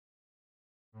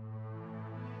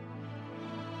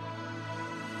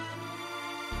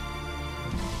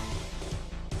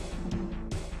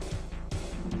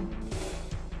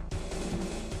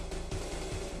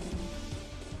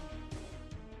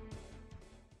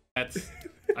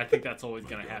I think that's always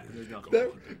gonna happen. There's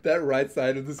nothing. That right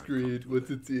side of the screen, once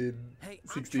it's in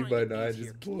 16:9,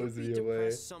 just blows me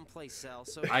away.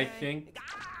 I think,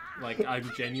 like, I'm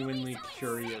genuinely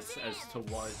curious as to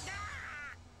what,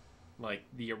 like,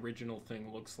 the original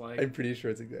thing looks like. I'm pretty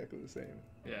sure it's exactly the same.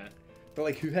 Yeah. But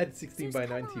like, who had 16:9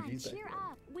 TVs back Cheer then?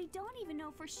 up. We don't even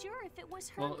know for sure if it was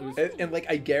her. Well, it was- And like,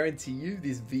 I guarantee you,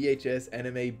 these VHS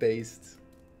anime-based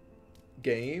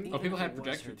game. Oh, people had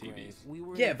projector TVs.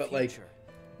 Yeah, but like,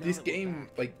 this game,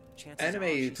 like,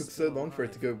 anime took so long for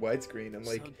it to go widescreen, and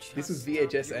like, this was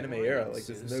VHS anime era. Like,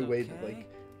 there's no way that like,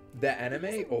 the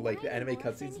anime or like the anime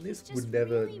cutscenes in this would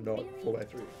never not follow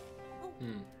through.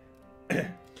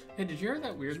 Hey, did you hear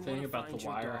that weird thing about The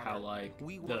Wire? How like the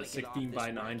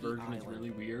 16:9 version is really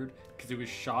weird because it was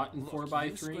shot in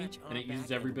 4:3 and it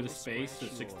uses every bit of space. So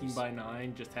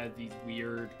 16:9 just had these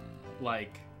weird,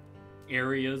 like,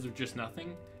 areas of just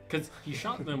nothing. Because he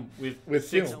shot them with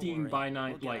film.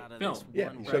 16:9 like film.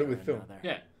 Yeah, he shot it with film.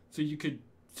 Yeah, so you could,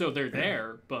 so they're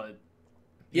there, but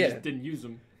you just didn't use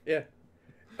them. Yeah.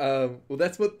 Well,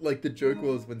 that's what like the joke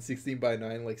was when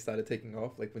 16:9 like started taking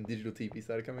off. Like when digital TV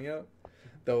started coming out,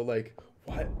 they were like,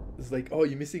 "What?" It's like, "Oh,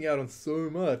 you're missing out on so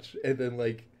much." And then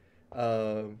like,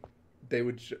 they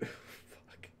would.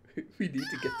 Fuck. We need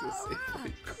to get to a scene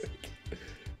really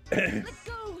quick. Let's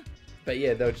go. But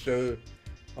yeah, they would show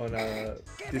on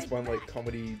this one like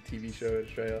comedy TV show in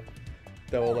Australia.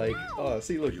 They were like, "Oh,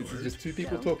 see, look, this is just two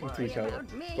people talking to each other."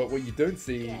 But what you don't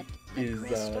see is,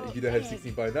 if you don't have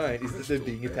 16:9, is that they're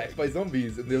being attacked by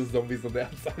zombies, and there's zombies on the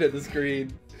outside of the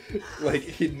screen, like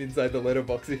hidden inside the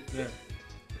letterboxes. Yeah.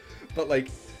 But like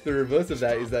the reverse of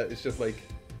that is that it's just like,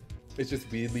 it's just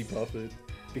weirdly buffered,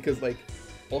 because like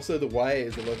also The Wire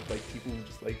is a lot of like people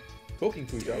just like talking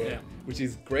to each other, Yeah. which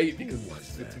is great because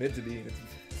it's meant to be, and it's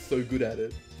so good at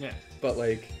it. Yeah. But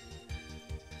like,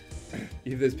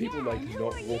 if there's people like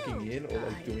not walking in or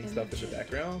like doing stuff in the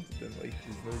background, then like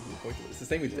there's no real point to it. It's the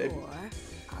same with Deadwood.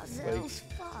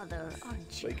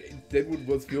 Like Deadwood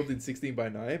was filmed in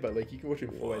 16:9, but like you can watch it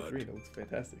in 4:3 and it looks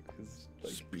fantastic because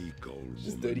like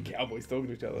just dirty cowboys talking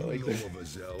to each other. Like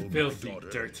Filthy,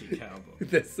 dirty cowboy.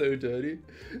 they're so dirty.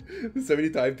 So many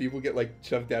times people get like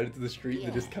shoved out into the street and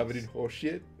they're just covered in horse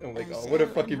shit. I'm like, oh, what a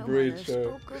fucking brilliant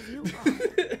show.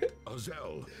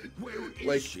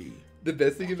 Like, the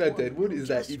best thing about Deadwood is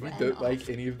that if you don't like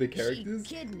any of the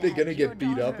characters, they're gonna get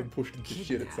beat up and pushed into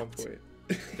shit at some point.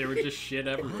 They were just shit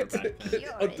everywhere back then.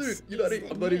 Oh, dude,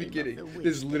 I'm not even kidding.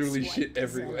 There's literally shit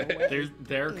everywhere.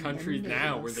 There are countries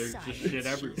now where there's just shit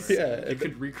everywhere. Yeah. You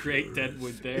could recreate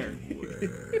Deadwood there.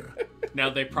 Now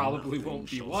they probably won't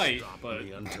be white, but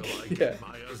Yeah.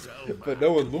 But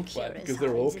no one looked white because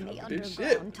they're all covered in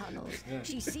shit.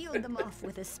 She sealed them off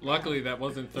with a spell. luckily that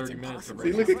wasn't 30 minutes of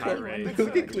See, look at tirade.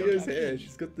 look at Cleo's hair.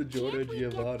 She's got the Giorno Can't we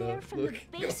get Giovanna there from look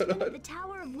the basement going of the on.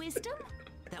 Tower of Wisdom?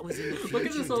 That was in the Look at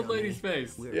future, this old dummy. lady's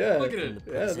face. We're Yeah. Look at it. in the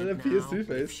Yeah, present that PS2 now.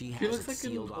 face. If she He has looks it like an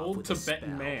sealed off old with a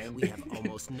Tibetan spell, man. We have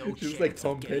almost no She looks chance like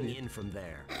Tom of getting Petty. in from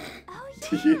there. Oh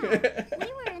Yeah. yeah.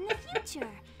 We were in the future.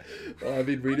 Oh, I've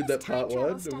been reading that This part time one.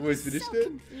 travel I've stuff always is finished so it.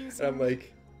 confusing. And I'm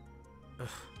like,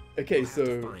 okay, We'll have to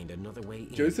so find another way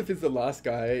in. Joseph is the last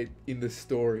guy in the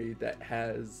story that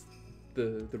has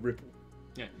the ripple.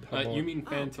 Yeah. Come on. You mean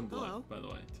Phantom hello. Blood, by the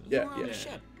way. Yeah, We're on yeah. a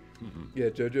ship. Yeah,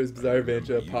 JoJo's Bizarre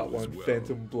Adventure Part 1,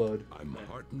 Phantom Blood. I'm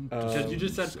heartened. Because you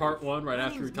just said part 1 right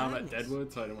after we were talking about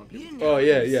Deadwood, so I didn't want people to... Oh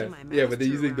yeah, yeah, yeah. But they're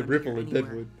using the ripple in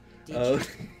Deadwood. Yeah.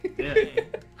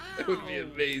 That would be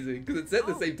amazing because it's at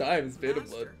the same time as Phantom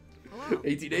Blood.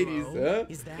 1880s, huh?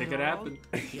 Is that It could all? happen.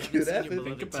 You It haven't could seen your happen. beloved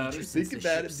Think about teacher it. since Think the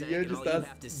about ship it. sank Dio and just all you starts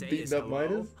have to say beating is up hello?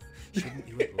 miners. Shouldn't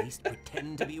you at least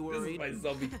pretend to be This is worried? my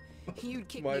zombie. You'd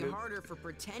kick miners. me harder for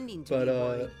pretending to But be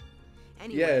worried.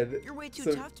 Anyway, yeah. you're way too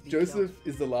So tough to be Joseph killed.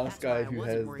 is the last That's why guy I who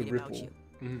wasn't has worried the about ripple you.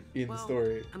 Mhm. in the Well,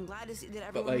 story. I'm glad to see that But,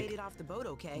 everyone like, made it off the boat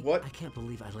okay. What? I can't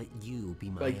believe I let you be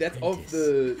my Like that's apprentice.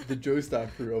 of the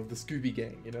Joestar crew of the Scooby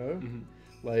Gang, you know? Mhm.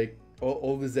 Like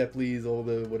all the Zeppelis, all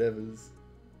the whatevers,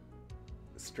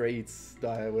 Straits,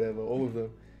 Dyer, whatever, all of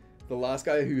them. The last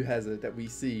guy who has it that we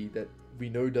see that we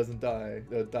know doesn't die,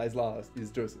 dies last, is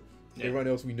Joseph. Yeah. Everyone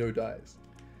else we know dies.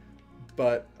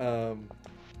 But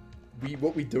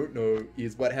what we don't know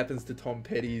is what happens to Tom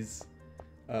Petty's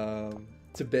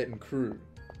Tibetan crew.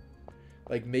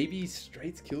 Like maybe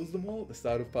Straits kills them all at the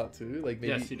start of part 2. Like maybe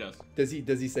Yes, he does.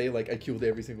 does he say like I killed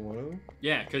every single one of them?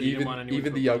 Yeah, because you didn't want anyone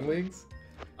even to the oppose him. younglings.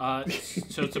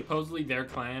 So supposedly their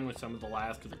clan was some of the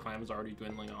last, because the clan was already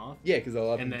dwindling off. Yeah, because they're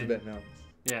up in And then- Tibetan armies.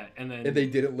 Yeah, and then... And they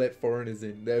didn't let foreigners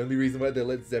in. The only reason why they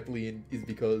let Zeppeli in is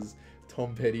because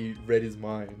Tom Petty read his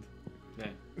mind. Yeah,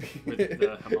 with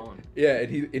the Hamon. Yeah, and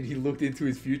he looked into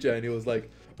his future and he was like,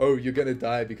 oh, you're gonna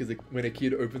die because when a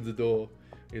kid opens the door,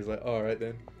 he's like, all right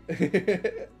then.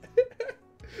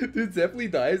 Dude, Zeppeli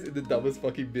dies in the dumbest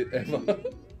fucking bit ever.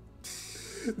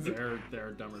 There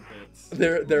are dumber bits.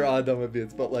 There are dumber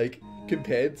bits, but like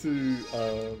compared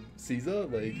to Caesar,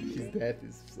 like his death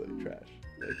is so trash.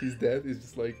 Like his death is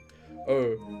just like,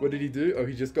 oh, what did he do? Oh,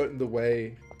 he just got in the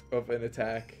way of an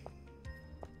attack.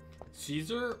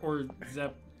 Caesar or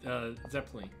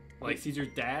Zeppeli? Like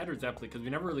Caesar's dad or Zeppeli? Because we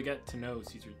never really get to know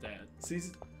Caesar's dad.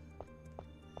 Caesar.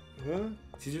 Huh?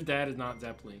 Caesar's dad is not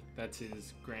Zeppeli. That's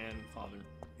his grandfather.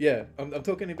 Yeah, I'm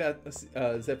talking about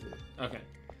Zeppeli. Okay.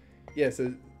 Yeah,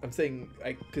 so I'm saying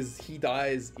because he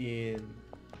dies in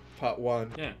part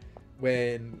 1. Yeah.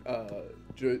 When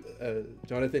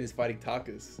Jonathan is fighting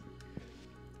Tarkus.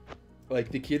 Like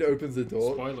the kid opens the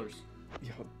door. Spoilers.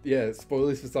 Yeah,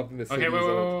 spoilers for something that's okay.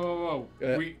 Whoa.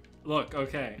 Look,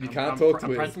 okay. You can't talk to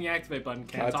I'm him. pressing the activate button.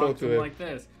 Can't talk to him like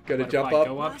this. Gotta but jump if I up.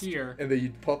 go up here. And then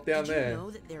you pop down Did there. you know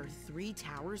that there are 3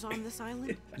 towers on this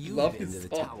island? You've love been to his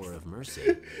the socks. Tower of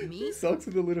Mercy. Me? Socks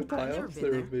with the little I've never tie-ups, been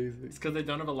they're there. amazing. It's because they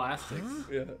don't have elastics.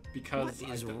 Yeah. Because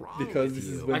What is wrong Because with this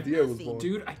is you? when Dio was born.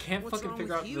 Dude, I can't What's fucking wrong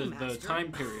figure with out you, the Master?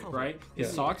 time period, right? His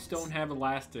Yeah. socks don't have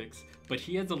elastics, but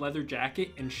he has a leather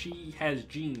jacket and she has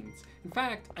jeans. In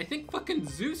fact, I think fucking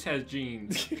Zeus has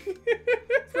jeans. He's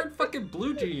wearing fucking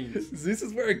blue jeans. Zeus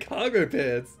is wearing cargo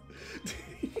pants.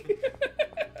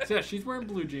 So yeah, she's wearing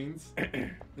blue jeans.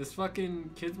 This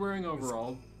fucking kid's wearing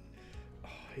overall. Oh,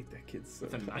 I hate that kid so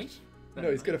With a much. knife?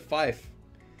 No, he's got a fife.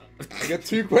 I got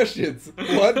 2 questions.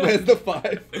 1, where's the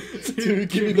 5? 2,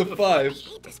 give me the 5. I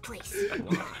hate this place.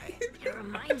 It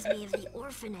reminds me of the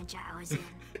orphanage I was in.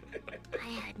 I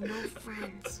had no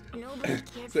friends. Nobody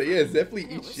cared So for yeah, me, Zeppeli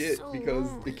and it eats was shit so because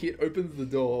the lonely. kid opens the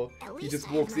door, At he least just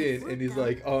I had walks my in flute, and he's though.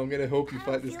 like, oh, I'm gonna help you I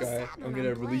fight don't this feel guy. sad I'm when gonna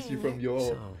I'm release you playing from it." your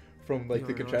So, from like the you're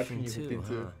an contraption orphan you moved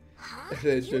too, into. Huh? And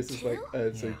then You Joseph's like,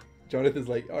 too? so Yeah. Jonathan's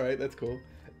like, all right, that's cool.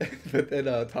 But then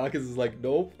Tarkus is like,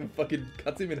 nope, and fucking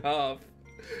cuts him in half.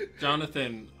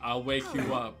 Jonathan, I'll wake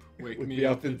you up. Wake me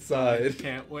up inside.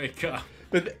 Can't wake up.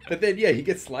 But then yeah, he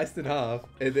gets sliced in half,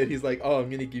 and then he's like, oh, I'm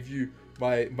gonna give you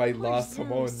my last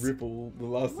Hamon Zeus. ripple, the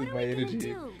last What of are my we gonna energy.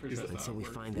 do? He's That's like, Until we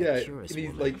awkward. find that yeah, curious and he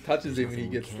woman, like touches there's him and he nothing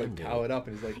we gets can like do. powered up,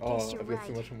 and he's like, I oh, guess you're I've got so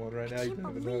right. much Hamon right now, I you can't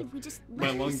don't even know. believe we just My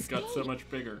let him lungs got so escape. much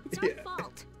bigger. It's our Yeah.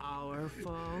 fault. Our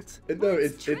fault. And no,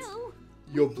 it's true.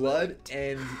 your blood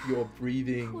and your Poor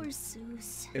breathing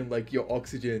Zeus. and like your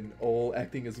oxygen all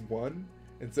acting as one,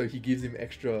 and so he gives him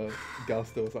extra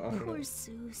gusto or something. I don't know. Poor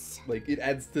Zeus. Like it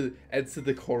adds to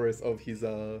the chorus of his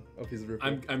ripple.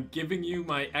 I'm giving you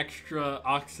my extra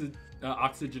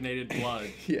oxygenated blood.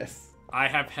 Yes. I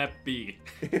have Hep B.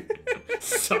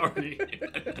 Sorry.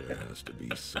 There has to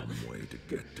be some way to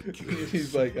get to Zeus.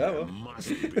 He's like, oh well. Must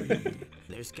be.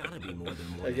 There's gotta be more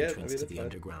than one I guess, entrance I mean, to that's the fine.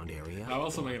 underground area. How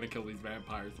else am I gonna kill these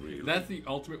vampires? Really? That's the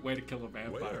ultimate way to kill a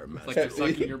vampire. Where, It's like Master? they're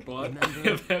sucking your blood. Remember,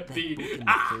 You have Hep that B. book in the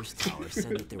Ah! first tower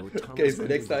said that there were tunnels Okay, so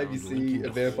next time you underground see linking a the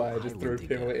vampire, whole just throw island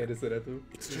Pamela together. Anderson at them.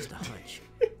 It's just a hunch,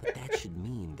 but that should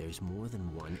mean there's more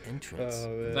than one entrance. Oh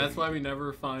man. That's why we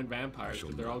never find vampires, shall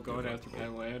because they're all not going give after up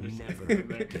Pamela Anderson. Never and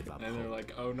they're, give up and they're hope.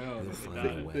 like, oh no, We'll they find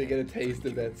died. a way. They get a taste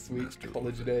of you, that sweet Master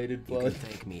collagenated You can blood.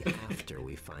 thank me after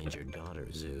we find your daughter,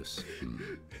 Zeus.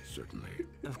 Certainly.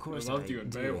 Of course, loved I you in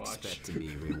do Baywatch. expect to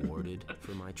be rewarded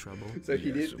for my trouble. So he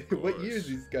Yes, did. of What year course. is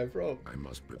this guy from? I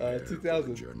must prepare for the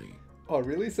 2000. journey. Oh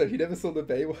really? So he never saw the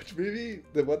Baywatch movie?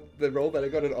 The role that I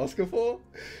got an Oscar for?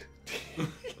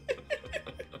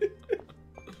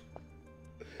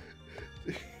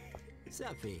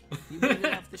 Zephy, you made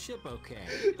it off the ship okay.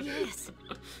 Yes.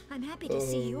 I'm happy to Oh,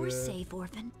 see you're man. safe,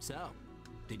 Orphen. So,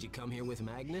 did you come here with His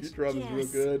Magnus? drum is real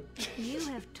Yes. good. You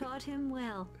have taught him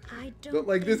well. I don't Not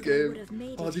like this think I game. would have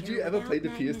made Oh, it did you here ever play the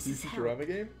without PS2 Magnus's help. Futurama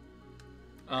game?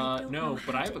 don't No, know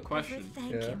but how I have to a question. ever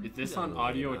thank Yeah. him. Is this Don't on worry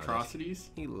audio about it. atrocities?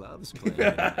 He loves playing.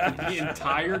 The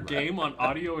entire game on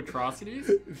audio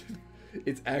atrocities?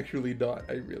 It's actually not.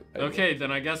 I Okay,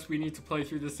 then I guess we need to play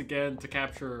through this again to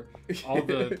capture all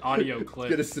the audio Gonna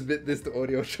clips. submit this to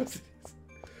audio atrocities.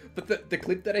 But the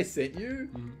clip that I sent you,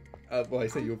 well, I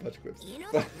sent you a bunch of clips. You know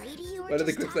But that lady you were one of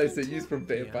the just clips I talking sent you is to? from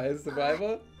Vampire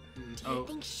Survivor. Do you Oh,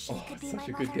 think she Oh, could be such my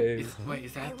a good mother? game. wait,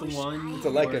 is I that the wish one? I It's a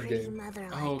had like a gun pretty game. mother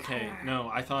like Oh, okay. her. No,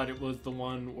 I thought it was the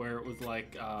one where it was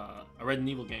like a Resident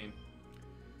Evil game,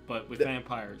 but with The-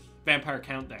 vampires. Vampire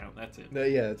Countdown. That's it. No,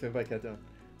 yeah, it's Vampire Countdown.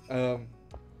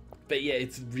 But yeah,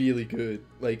 it's really good.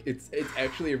 Like, it's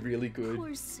actually a really good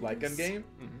Poor light gun Zeus. game.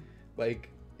 Mhm. Like,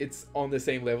 it's on the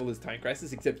same level as Time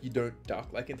Crisis, except you don't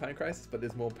duck like in Time Crisis, but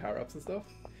there's more power-ups and stuff.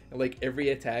 And like every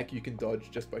attack you can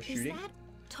dodge just by Is shooting. that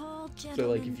tall So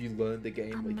gentleman. like if you learn the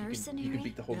game, a like you can mercenary?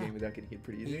 beat the whole Yeah. game without getting hit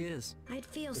pretty He easy. is. I'd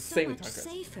feel It's the so same with much Time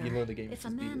Crisis. safer You learn the game, if a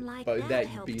just beat man it. like But in that you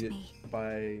helped beat it me.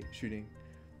 by shooting.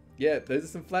 Yeah, those are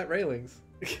some flat railings.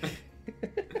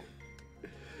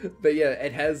 But yeah,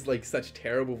 it has like such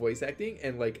terrible voice acting,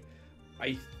 and like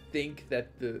I think that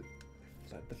the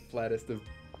flattest of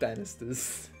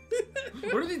banisters.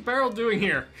 What are these barrels doing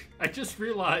here? I just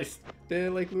realized. They're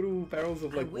like little barrels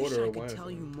of I like wish water I or could wine. or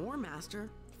tell you something. more, Master.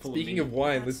 Full Speaking meat. of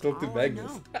wine, let's That's talk to all I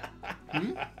Magnus.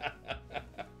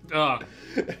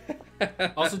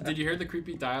 Also, did you hear the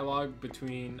creepy dialogue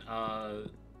between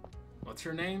what's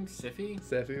her name? Siffi?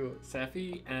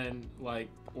 Seffi and like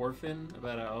Orphen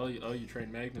about you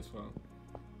trained Magnus well.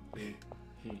 He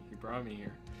brought me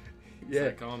here. He's Yeah.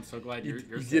 like, oh, I'm so glad you're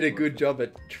You safe, did a good Orphen." job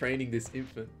at training this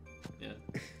infant. Yeah.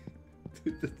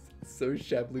 It's so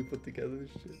shabbily put together, this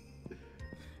shit.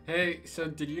 Hey, so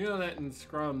did you know that in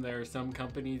Scrum there are some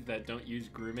companies that don't use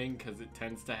grooming because it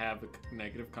tends to have a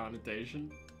negative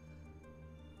connotation?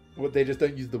 What, they just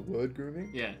don't use the word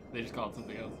grooming? Yeah, they just call it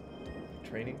something else.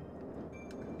 Training?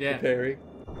 Yeah. Preparing?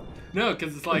 No,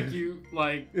 because it's like you,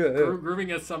 like, Yeah, yeah. grooming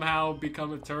has somehow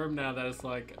become a term now that it's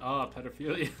like,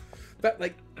 pedophilia. But,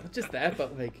 like, not just that,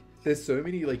 but, like, there's so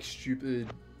many, like, stupid,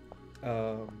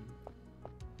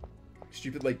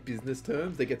 like, business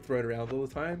terms that get thrown around all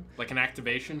the time. Like an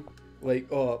activation? Like,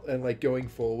 and, like, going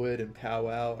forward and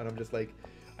powwow, and I'm just like,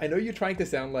 I know you're trying to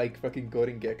sound like fucking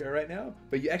Gordon Gekko right now,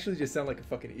 but you actually just sound like a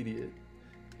fucking idiot.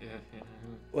 Yeah.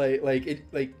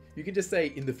 Like you can just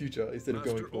say in the future instead of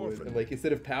Master going forward, Orphen. and like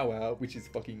instead of powwow, which is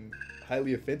fucking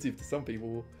highly offensive to some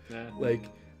people, Yeah. like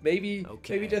maybe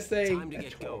just say time to a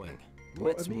get talk going. or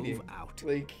Let's a meeting. move out.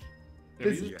 Like Maybe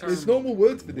there's, the there's term- normal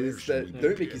words for Where this should that we don't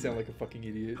make begin? you sound like a fucking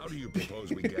idiot. How do you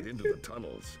propose we get into the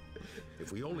tunnels?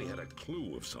 If we only had a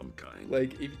clue of some kind.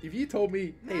 Like if you told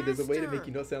me, hey, there's a way to make Master!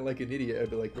 you not sound like an idiot,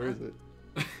 I'd be like, where is it?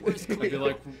 I'd be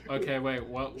like, okay, wait,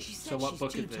 what? She So said what she's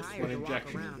book too is this? tired What to walk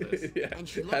injection around. is this? Yeah. And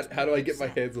she How, looks how do I pretty get my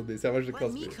upset. hands on this? How much does it Let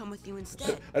cost me me? come with you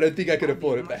instead. I don't think I can I'll be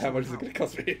afford of it, but much how more much is it help. gonna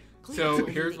cost me? Cleo So told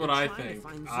me here's that what you're I trying to think.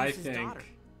 find I Zeus's think daughter.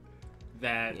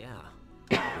 that Yeah.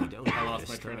 We don't I have lost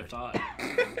to my train of start.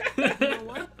 thought. You know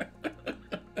what?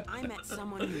 I met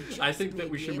someone who just I think that may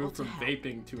we be should able mur to from help.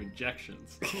 vaping to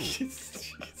injections.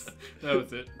 Jeez. That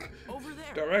was it. Over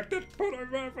there. Directed put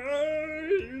on my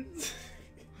face.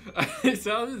 I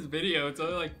saw this video. It's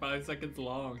only like 5 seconds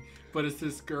long, but it's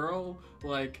this girl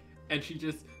like, and she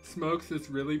just smokes this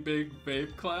really big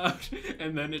vape cloud,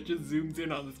 and then it just zooms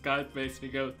in on this guy's face, and he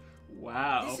goes,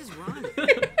 "Wow." This is Ronnie.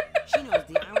 She knows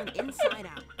the island inside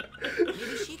out.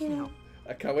 Maybe she can help.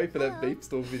 I can't wait for that vape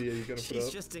store video you're gonna put She's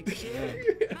up. just a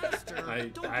kid. Master, I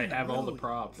don't I be have all the rude.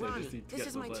 props. I Ronnie, just need to this get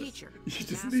is the my list. teacher. You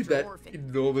just Master need that Orphen.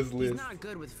 enormous He's list. not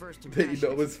good with first That impressions.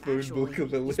 enormous phone Actually, book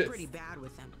of the he's list. pretty bad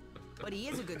with them. But he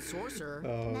is a good sorcerer.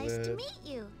 Oh Nice to man. meet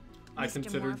you. I Mr.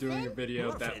 considered doing a Morphin?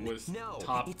 video that Orphen? was No,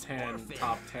 top it's 10 Orphen.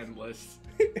 top 10 lists.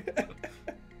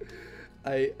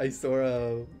 I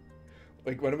saw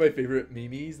like one of my favorite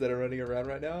memes that are running around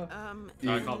right now.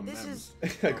 I call them this memes.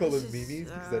 is I call them this is,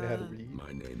 memes because I know how to read. My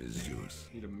name is Zeus.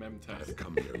 Need a mem test. I've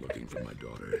come here looking for my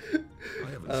daughter. I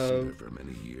haven't seen her for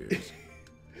many years.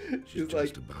 She's It's like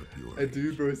just about your a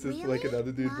dude bro says to like Really?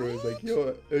 another dude bro is like, What?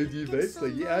 yo, do you It's vape? so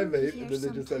Like, yeah, I lonely vape, here and then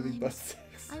they're just having sometimes. bus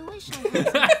sex. I wish I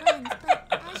had some friends,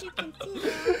 but as you can see,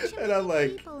 there are too And I'm many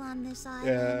like, people on this island.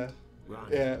 Yeah.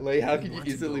 Ronnie, Yeah, like how we can you want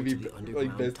to instantly go be to the like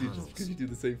underground besties just tunnels. because you do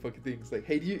the same fucking things? Like,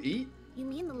 hey, do you eat? You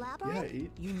mean the Yeah, I labyrinth?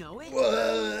 eat. You know it? What?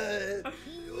 Yes, That's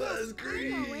I know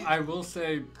great. it. I will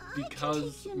say I can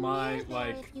because take you my near there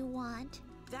like if you want.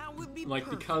 That would be like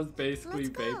perfect. because basically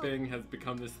Let's go. vaping has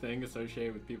become this thing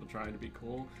associated with people trying to be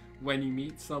cool. When you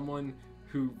meet someone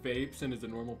who vapes and is a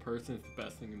normal person, it's the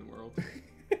best thing in the world.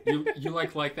 You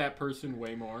like that person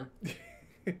way more.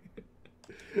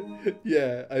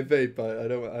 Yeah, I vape, but I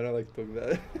don't like to talk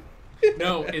about it.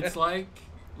 No, it's like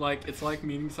it's like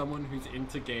meeting someone who's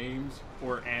into games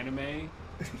or anime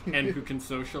and who can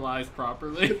socialize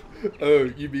properly. Oh,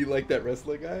 you mean like that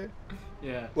wrestler guy?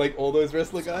 Yeah. Like all those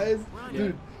wrestler guys? Ronnie,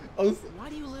 Dude, I was why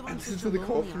do you live I on listened such a to the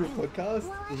Call lonely Through island? podcast,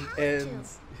 Well, I have and to.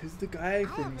 who's the guy I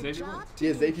from have a Xavier job Woods? to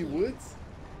yeah do Xavier here. Woods?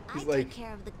 I He's take like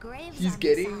care of the graves he's on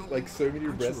getting this like island. so many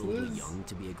Aren't you a little wrestlers, young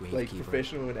to be a like gravekeeper?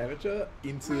 professional and amateur, My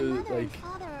into mother like and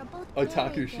father are both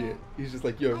otaku buried shit. there. He's just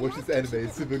like, yo, I watch like this to anime, keep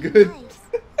it's it super looking good. nice.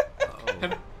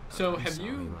 Have, so I'm have sorry,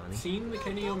 you Ronnie. seen the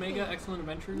Kenny Omega Excellent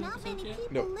Adventure Not episodes many yet?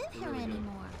 people No. live here Really good.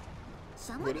 anymore.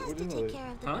 Someone has what to is take it? care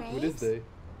of the Huh? graves. What is they?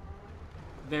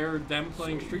 They're them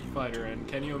playing Street Fighter, and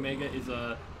Kenny Omega is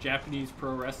a Japanese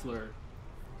pro wrestler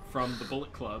from the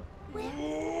Bullet Club.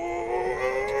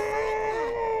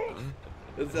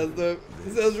 That sounds dope.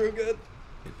 That sounds real good.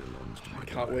 It belongs to my Can't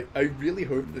daughter. wait. I really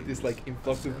hope that this like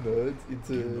influx of nerds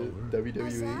into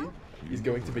WWE is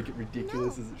going to make it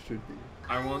ridiculous as it should be.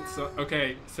 I want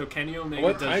okay, so Kenny I Omega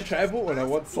want does time travel and I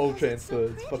want soul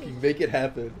transfers. Fucking make it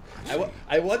happen.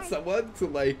 I want someone to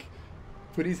like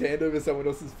put his hand over someone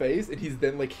else's face and he's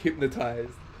then like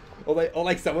hypnotized. Or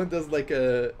like someone does like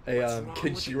a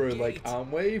Kenshiro like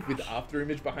arm wave with after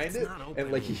image behind it,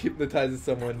 and like he hypnotizes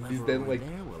someone and he's then like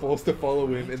forced to follow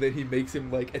him, and then he makes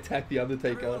him like attack the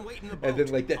Undertaker, and then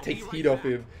like that takes heat off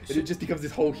him, and it just becomes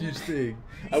this whole huge thing.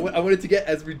 I want it to get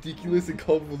as ridiculous and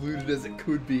convoluted as it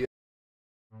could be.